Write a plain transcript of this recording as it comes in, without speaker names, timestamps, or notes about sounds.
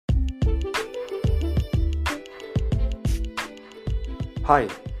Hi,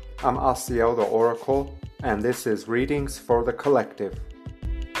 I'm Asiel the Oracle, and this is Readings for the Collective.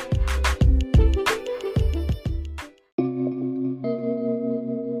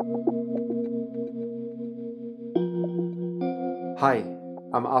 Hi,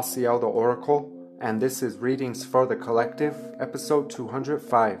 I'm Asiel the Oracle, and this is Readings for the Collective, episode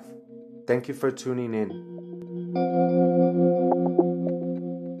 205. Thank you for tuning in.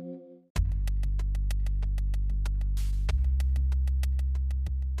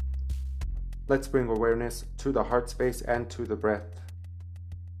 Let's bring awareness to the heart space and to the breath.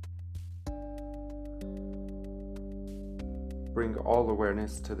 Bring all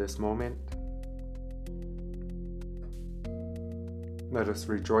awareness to this moment. Let us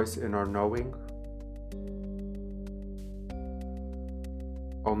rejoice in our knowing.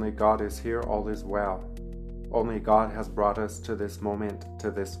 Only God is here, all is well. Only God has brought us to this moment,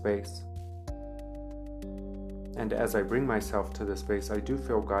 to this space. And as I bring myself to this space, I do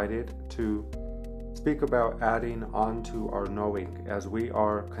feel guided to speak about adding on to our knowing, as we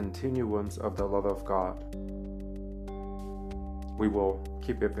are continuums of the love of God. We will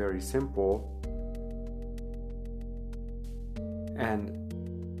keep it very simple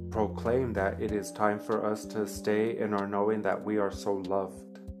and proclaim that it is time for us to stay in our knowing that we are so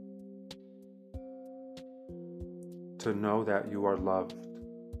loved. To know that you are loved.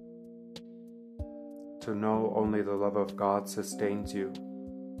 To know only the love of God sustains you.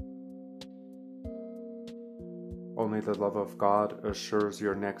 Only the love of God assures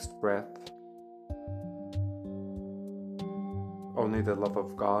your next breath. Only the love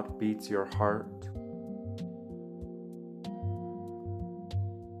of God beats your heart.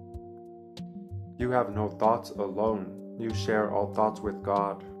 You have no thoughts alone. You share all thoughts with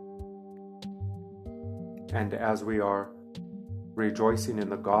God. And as we are rejoicing in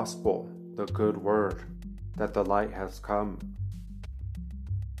the gospel, the good word, that the light has come,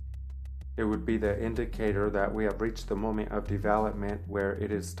 it would be the indicator that we have reached the moment of development where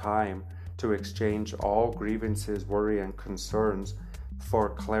it is time to exchange all grievances, worry, and concerns for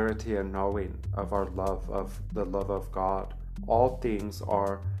clarity and knowing of our love, of the love of God. All things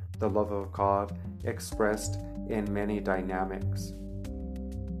are the love of God expressed in many dynamics.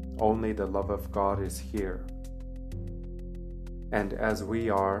 Only the love of God is here. And as we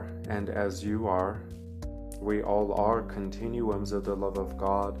are, and as you are, we all are continuums of the love of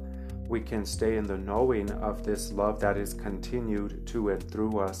God. We can stay in the knowing of this love that is continued to and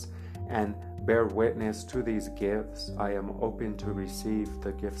through us and bear witness to these gifts. I am open to receive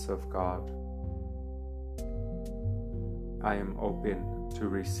the gifts of God. I am open to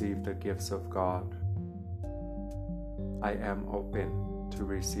receive the gifts of God. I am open to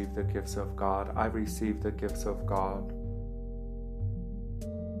receive the gifts of God. I receive the gifts of God.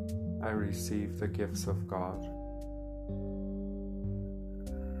 I receive the gifts of God.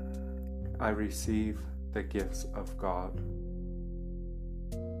 I receive the gifts of God.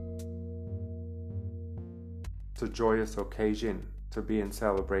 It's a joyous occasion to be in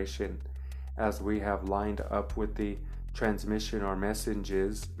celebration as we have lined up with the transmission or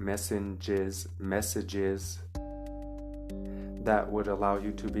messages that would allow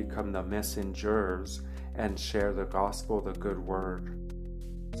you to become the messengers and share the gospel, the good word.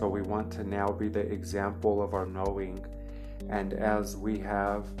 So we want to now be the example of our knowing, and as we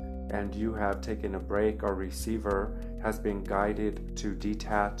have and you have taken a break, our receiver has been guided to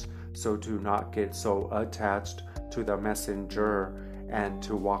detach, so to not get so attached to the messenger and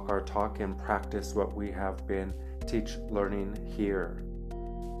to walk our talk and practice what we have been learning here.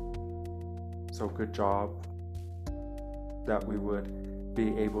 So good job that we would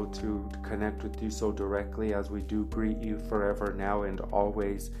be able to connect with you so directly as we do greet you forever, now and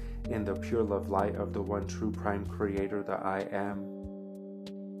always, in the pure love light of the one true prime creator, the I am.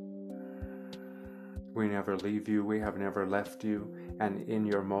 We never leave you, we have never left you, and in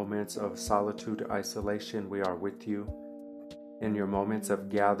your moments of solitude, isolation, we are with you. In your moments of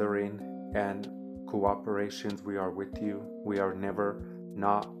gathering and cooperations, we are with you. We are never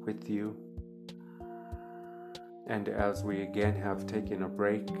not with you. And as we again have taken a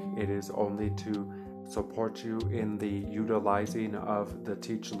break, it is only to support you in the utilizing of the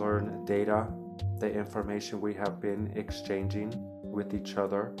Teach Learn data, the information we have been exchanging with each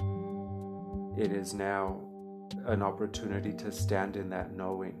other. It is now an opportunity to stand in that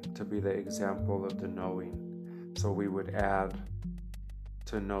knowing, to be the example of the knowing. So we would add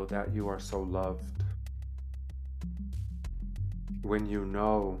to know that you are so loved. When you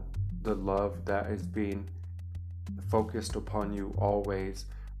know the love that is being focused upon you always,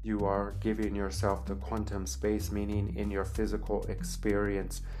 you are giving yourself the quantum space, meaning in your physical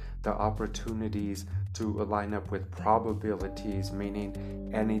experience, the opportunities to line up with probabilities,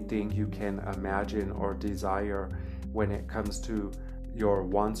 meaning anything you can imagine or desire when it comes to your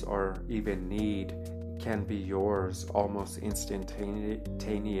wants or even need can be yours almost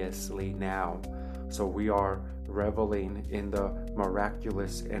instantaneously now. So we are reveling in the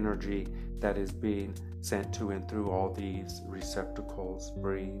miraculous energy that is being sent to and through all these receptacles.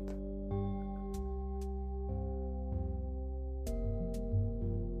 Breathe.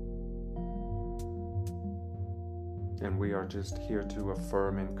 And we are just here to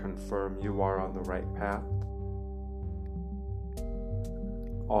affirm and confirm you are on the right path.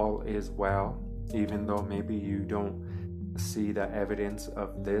 All is well, even though maybe you don't see the evidence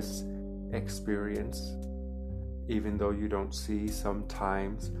of this experience, even though you don't see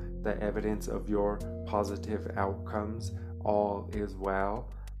sometimes the evidence of your positive outcomes. All is well.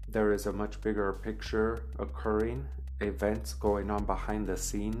 There is a much bigger picture occurring, events going on behind the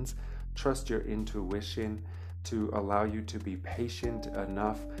scenes. Trust your intuition to allow you to be patient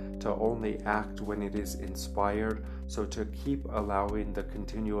enough to only act when it is inspired, so to keep allowing the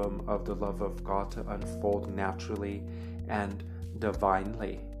continuum of the love of God to unfold naturally and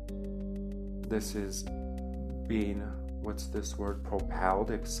divinely. This is being, propelled,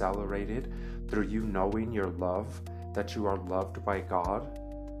 accelerated through you knowing your love, that you are loved by God.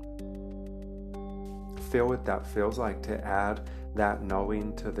 Feel what that feels like to add that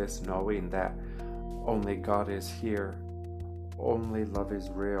knowing to this knowing that only God is here. Only love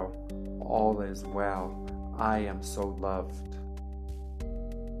is real. All is well. I am so loved.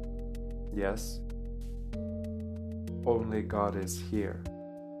 Yes? Only God is here.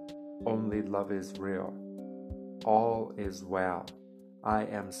 Only love is real. All is well. I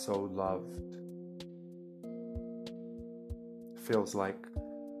am so loved. Feels like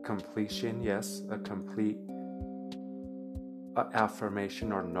completion, yes, a complete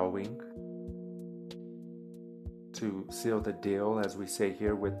affirmation or knowing. To seal the deal, as we say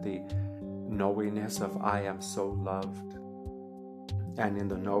here, with the knowingness of I am so loved. And in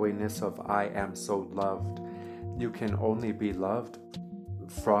the knowingness of I am so loved, you can only be loved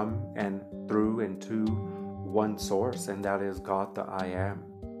from and through and to one source, and that is God the I am.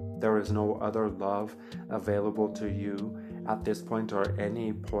 There is no other love available to you at this point or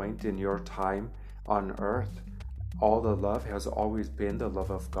any point in your time on earth. All the love has always been the love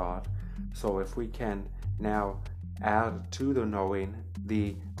of God. So if we can now add to the knowing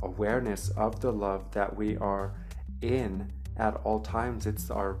the awareness of the love that we are in at all times, it's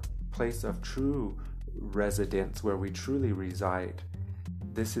our place of true residence where we truly reside.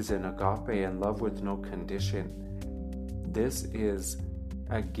 This is an agape and love with no condition. This is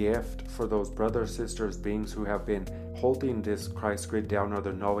a gift for those brothers, sisters, beings who have been holding this Christ grid down or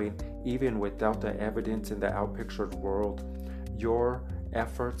the knowing, even without the evidence in the outpictured world. Your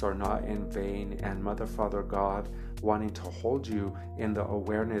efforts are not in vain, and Mother, Father, God wanting to hold you in the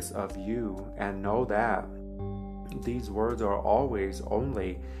awareness of you, and know that these words are always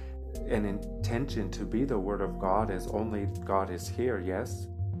only an intention to be the Word of God, as only God is here, yes?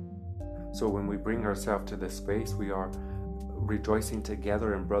 So when we bring ourselves to this space, we are rejoicing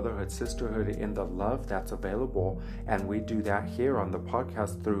together in brotherhood, sisterhood, in the love that's available, and we do that here on the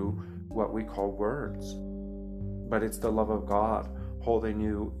podcast through what we call words. But it's the love of God holding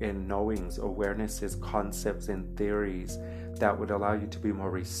you in knowings, awarenesses, concepts, and theories that would allow you to be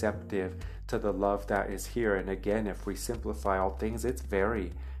more receptive to the love that is here. And again, if we simplify all things, it's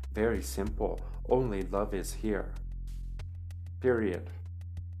very, very simple. Only love is here. Period.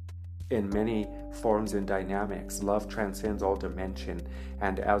 In many forms and dynamics, love transcends all dimension.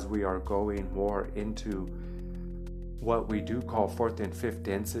 And as we are going more into what we do call fourth and fifth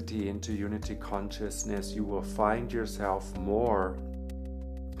density, into unity consciousness, you will find yourself more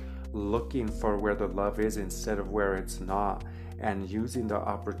looking for where the love is instead of where it's not, and using the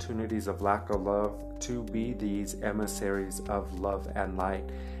opportunities of lack of love to be these emissaries of love and light.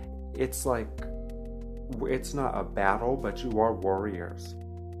 It's like, it's not a battle, but you are warriors.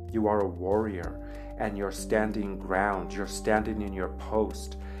 You are a warrior, and you're standing ground. You're standing in your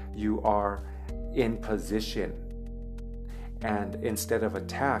post. You are in position. And instead of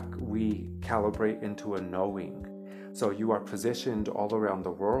attack, we calibrate into a knowing. So you are positioned all around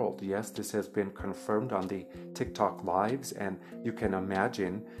the world. Yes, this has been confirmed on the TikTok lives, and you can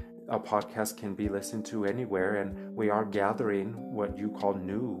imagine a podcast can be listened to anywhere, and we are gathering what you call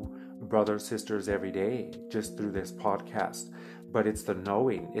new brothers, sisters every day just through this podcast. But it's the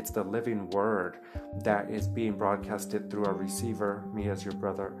knowing, it's the living word that is being broadcasted through a receiver, me as your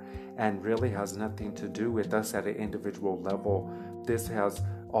brother, and really has nothing to do with us at an individual level, This has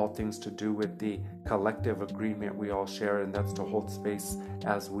all things to do with the collective agreement we all share, and that's to hold space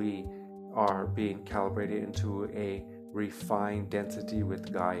as we are being calibrated into a refined density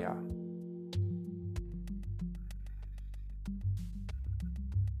with Gaia.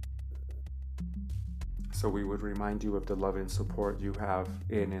 So we would remind you of the love and support you have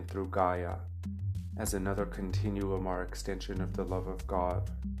in and through Gaia as another continuum or extension of the love of God.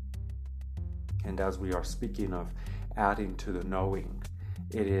 And as we are speaking of adding to the knowing,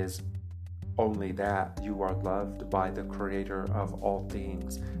 it is only that you are loved by the Creator of all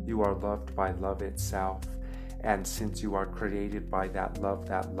things. You are loved by love itself. And since you are created by that love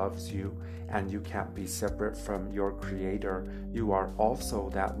that loves you, and you can't be separate from your Creator, you are also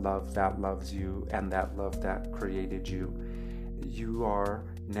that love that loves you and that love that created you. You are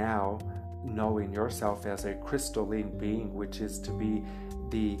now knowing yourself as a crystalline being, which is to be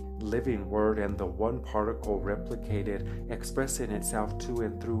the living word and the one particle replicated, expressing itself to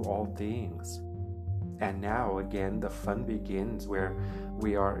and through all things. And now again, the fun begins where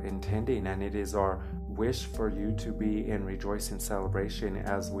we are intending, and it is our wish for you to be in rejoicing celebration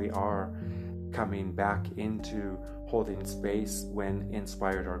as we are coming back into holding space when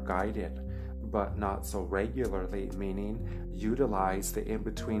inspired or guided, but not so regularly, meaning utilize the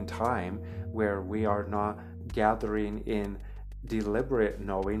in-between time where we are not gathering in deliberate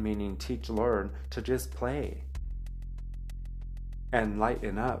knowing, meaning teach, learn, to just play and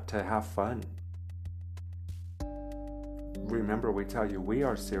lighten up, to have fun. Remember, we tell you we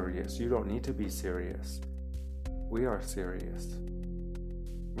are serious. You don't need to be serious. We are serious.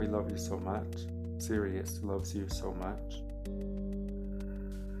 We love you so much. Sirius loves you so much.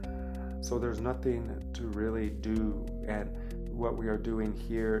 So there's nothing to really do, and what we are doing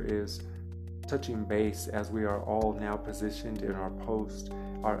here is touching base as we are all now positioned in our post,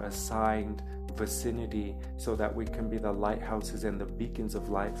 our assigned vicinity, so that we can be the lighthouses and the beacons of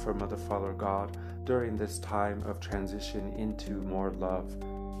light for Mother, Father, God during this time of transition into more love,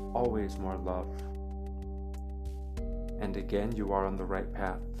 always more love. And again, you are on the right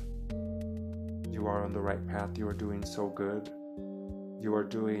path. You are on the right path. You are doing so good. You are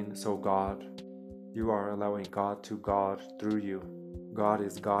doing so God. You are allowing God to God through you. God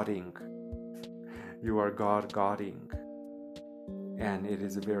is Godding. You are God-Godding. And it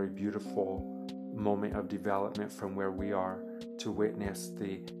is a very beautiful moment of development from where we are to witness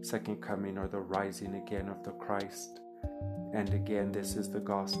the second coming or the rising again of the Christ. And again, this is the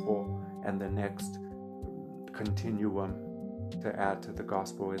gospel, and the next continuum to add to the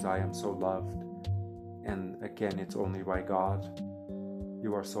gospel is I am so loved. And again, it's only by God.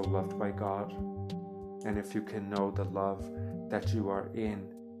 You are so loved by God. And if you can know the love that you are in,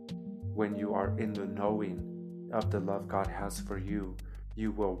 when you are in the knowing of the love God has for you,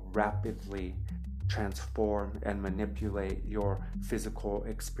 you will rapidly transform and manipulate your physical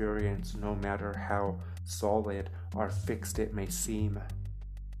experience, no matter how solid or fixed it may seem.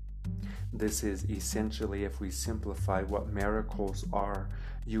 This is essentially, if we simplify, what miracles are.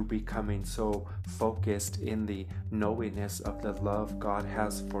 You becoming so focused in the knowingness of the love God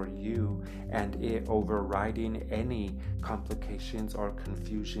has for you, and it overriding any complications or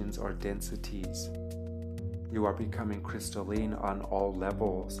confusions or densities. You are becoming crystalline on all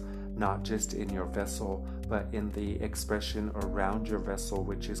levels, not just in your vessel, but in the expression around your vessel,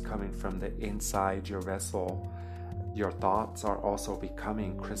 which is coming from the inside your vessel. Your thoughts are also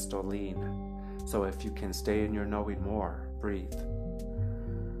becoming crystalline. So if you can stay in your knowing more, breathe.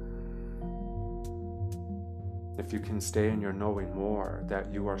 If you can stay in your knowing more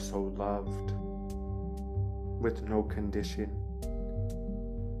that you are so loved with no condition,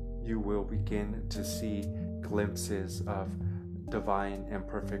 you will begin to see glimpses of divine and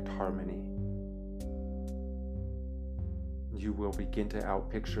perfect harmony. You will begin to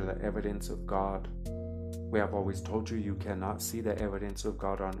outpicture the evidence of God. We have always told you you cannot see the evidence of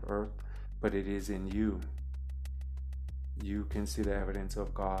God on earth, but it is in you. You can see the evidence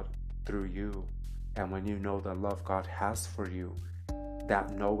of God through you. And when you know the love God has for you,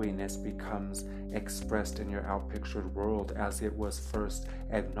 that knowingness becomes expressed in your outpictured world as it was first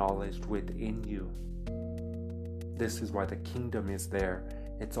acknowledged within you. This is why the kingdom is there.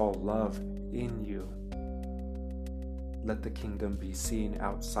 It's all love in you. Let the kingdom be seen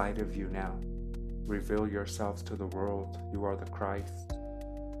outside of you now. Reveal yourselves to the world. You are the Christ.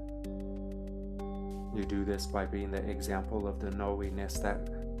 You do this by being the example of the knowingness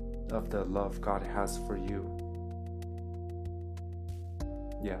of the love God has for you.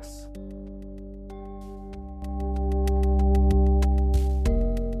 Yes.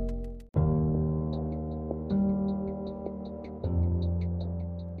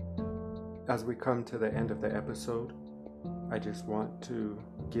 As we come to the end of the episode, I just want to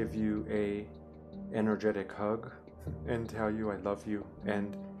give you a energetic hug and tell you I love you,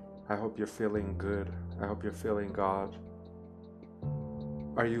 and I hope you're feeling good. I hope you're feeling God.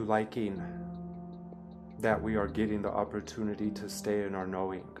 Are you liking that we are getting the opportunity to stay in our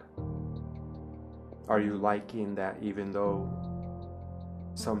knowing? Are you liking that even though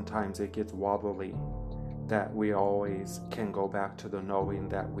sometimes it gets wobbly, that we always can go back to the knowing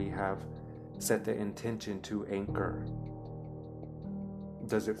that we have set the intention to anchor?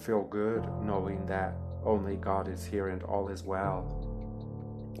 Does it feel good knowing that only God is here and all is well,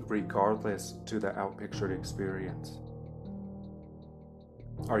 regardless to the outpictured experience?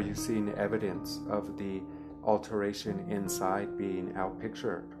 Are you seeing evidence of the alteration inside being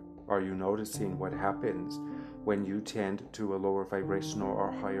outpictured? Are you noticing what happens when you tend to a lower vibrational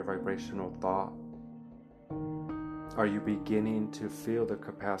or higher vibrational thought? Are you beginning to feel the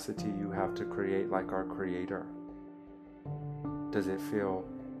capacity you have to create like our Creator? Does it feel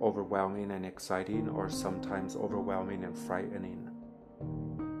overwhelming and exciting, or sometimes overwhelming and frightening?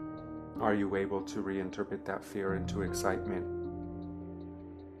 Are you able to reinterpret that fear into excitement?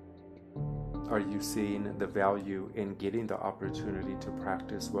 Are you seeing the value in getting the opportunity to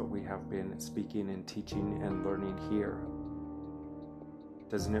practice what we have been speaking and teaching and learning here?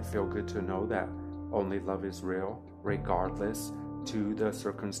 Doesn't it feel good to know that only love is real, regardless to the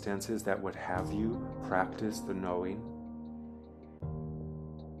circumstances that would have you practice the knowing?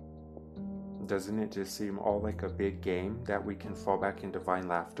 Doesn't it just seem all like a big game that we can fall back in divine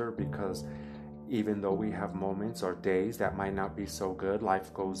laughter, because even though we have moments or days that might not be so good,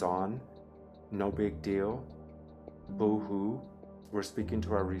 life goes on, no big deal, boo-hoo. We're speaking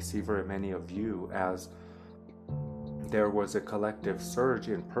to our receiver and many of you, as there was a collective surge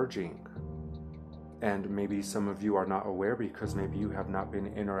in purging. And maybe some of you are not aware because maybe you have not been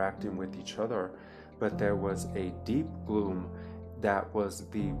interacting with each other, but there was a deep gloom that was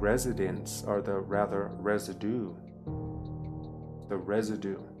the residue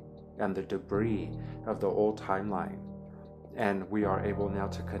and the debris of the old timeline. And we are able now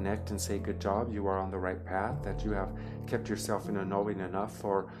to connect and say, good job, you are on the right path, that you have kept yourself in a knowing enough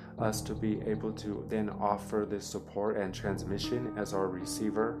for us to be able to then offer this support and transmission, as our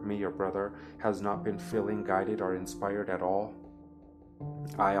receiver, me, your brother, has not been feeling guided or inspired at all.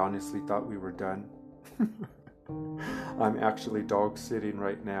 I honestly thought we were done. I'm actually dog sitting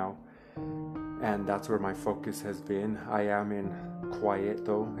right now, and that's where my focus has been. I am in quiet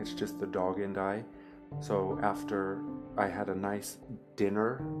though, it's just the dog and I. So after I had a nice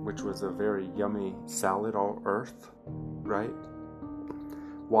dinner, which was a very yummy salad, all earth, right?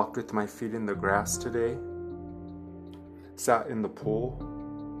 Walked with my feet in the grass today, sat in the pool,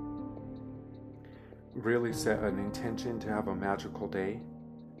 really set an intention to have a magical day.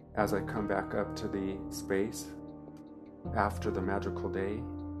 As I come back up to the space after the magical day,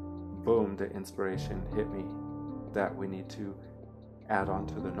 boom, the inspiration hit me that we need to add on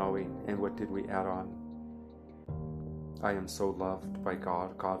to the knowing. And what did we add on? I am so loved by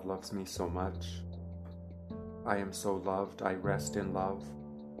God. God loves me so much. I am so loved. I rest in love.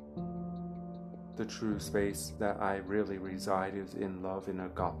 The true space that I really reside is in love, in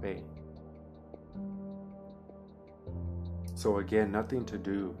agape. So again, nothing to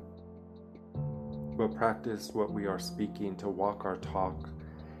do but practice what we are speaking, to walk our talk.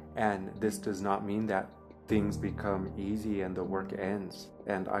 And this does not mean that things become easy and the work ends.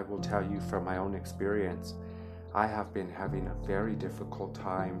 And I will tell you from my own experience, I have been having a very difficult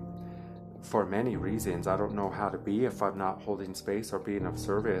time for many reasons. I don't know how to be if I'm not holding space or being of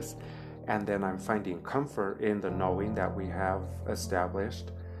service. And then I'm finding comfort in the knowing that we have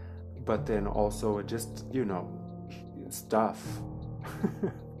established. But then also just, stuff.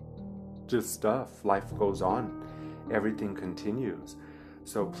 Just stuff. Life goes on. Everything continues.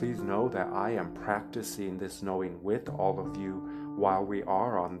 So please know that I am practicing this knowing with all of you while we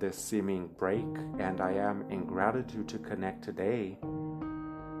are on this seeming break, and I am in gratitude to connect today,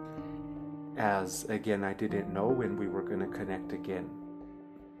 as again I didn't know when we were going to connect again,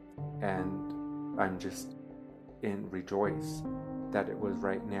 and I'm just in rejoice that it was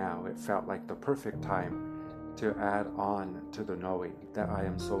right now. It felt like the perfect time to add on to the knowing that I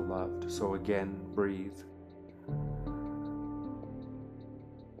am so loved. So again, breathe.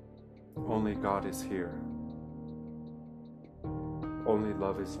 Only God is here. Only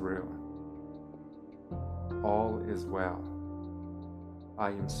love is real. All is well. I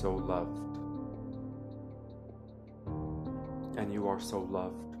am so loved. And you are so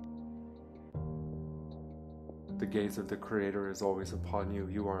loved. The gaze of the Creator is always upon you.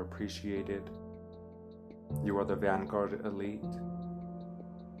 You are appreciated. You are the vanguard elite.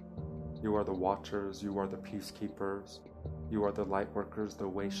 You are the watchers. You are the peacekeepers. You are the light workers, the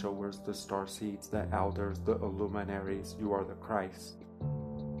way showers, the star seeds, the elders, the illuminaries. You are the Christ.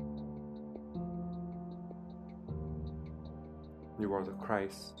 You are the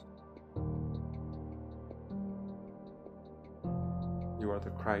Christ. You are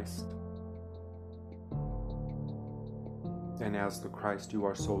the Christ. And as the Christ, you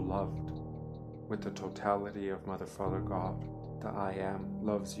are so loved with the totality of Mother, Father, God. The I Am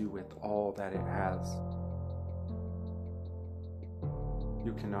loves you with all that it has.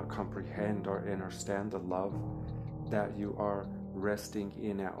 You cannot comprehend or understand the love that you are resting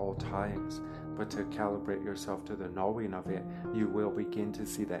in at all times, but to calibrate yourself to the knowing of it, you will begin to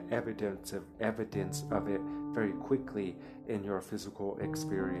see the evidence of it very quickly in your physical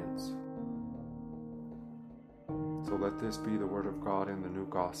experience. So let this be the word of God in the new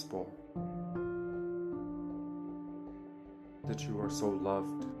gospel, that you are so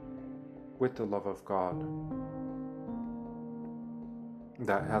loved with the love of God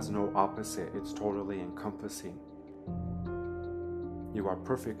that has no opposite. It's totally encompassing. You are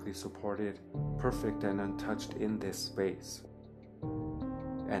perfectly supported, perfect and untouched in this space.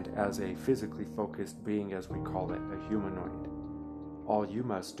 And as a physically focused being, as we call it, a humanoid, all you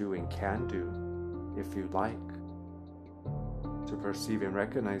must do and can do, if you like, to perceive and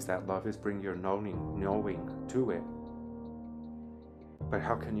recognize that love is bring your knowing to it. But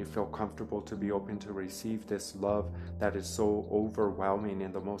how can you feel comfortable to be open to receive this love that is so overwhelming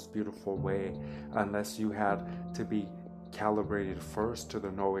in the most beautiful way, unless you had to be calibrated first to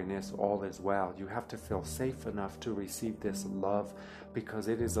the knowingness all is well? You have to feel safe enough to receive this love, because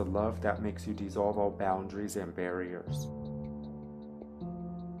it is a love that makes you dissolve all boundaries and barriers.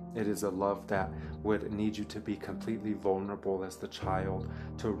 It is a love that would need you to be completely vulnerable as the child,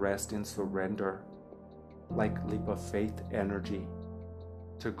 to rest in surrender, like leap of faith energy,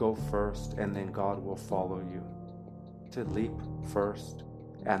 to go first and then God will follow you, to leap first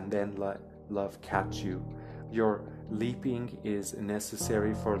and then let love catch you. Your leaping is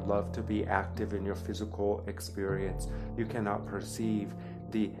necessary for love to be active in your physical experience. You cannot perceive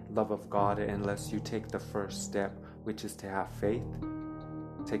the love of God unless you take the first step, which is to have faith,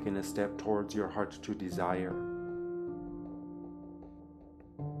 taking a step towards your heart to desire.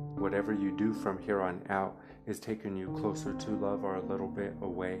 Whatever you do from here on out is taking you closer to love or a little bit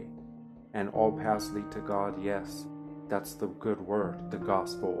away. And all paths lead to God, yes. That's the good word, the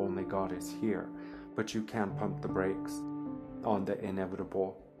gospel. Only God is here. But you can pump the brakes on the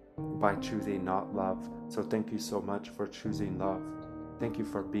inevitable by choosing not love. So thank you so much for choosing love. Thank you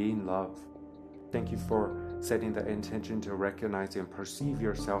for being love. Thank you for setting the intention to recognize and perceive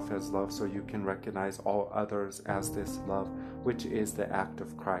yourself as love, so you can recognize all others as this love, which is the act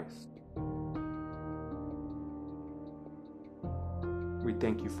of Christ. We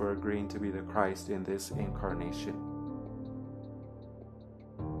thank you for agreeing to be the Christ in this incarnation.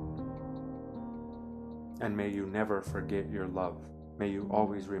 And may you never forget your love. May you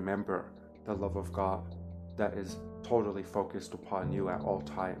always remember the love of God that is totally focused upon you at all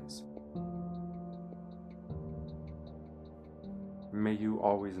times. May you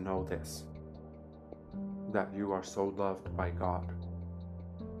always know this, that you are so loved by God.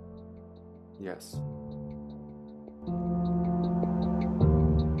 Yes.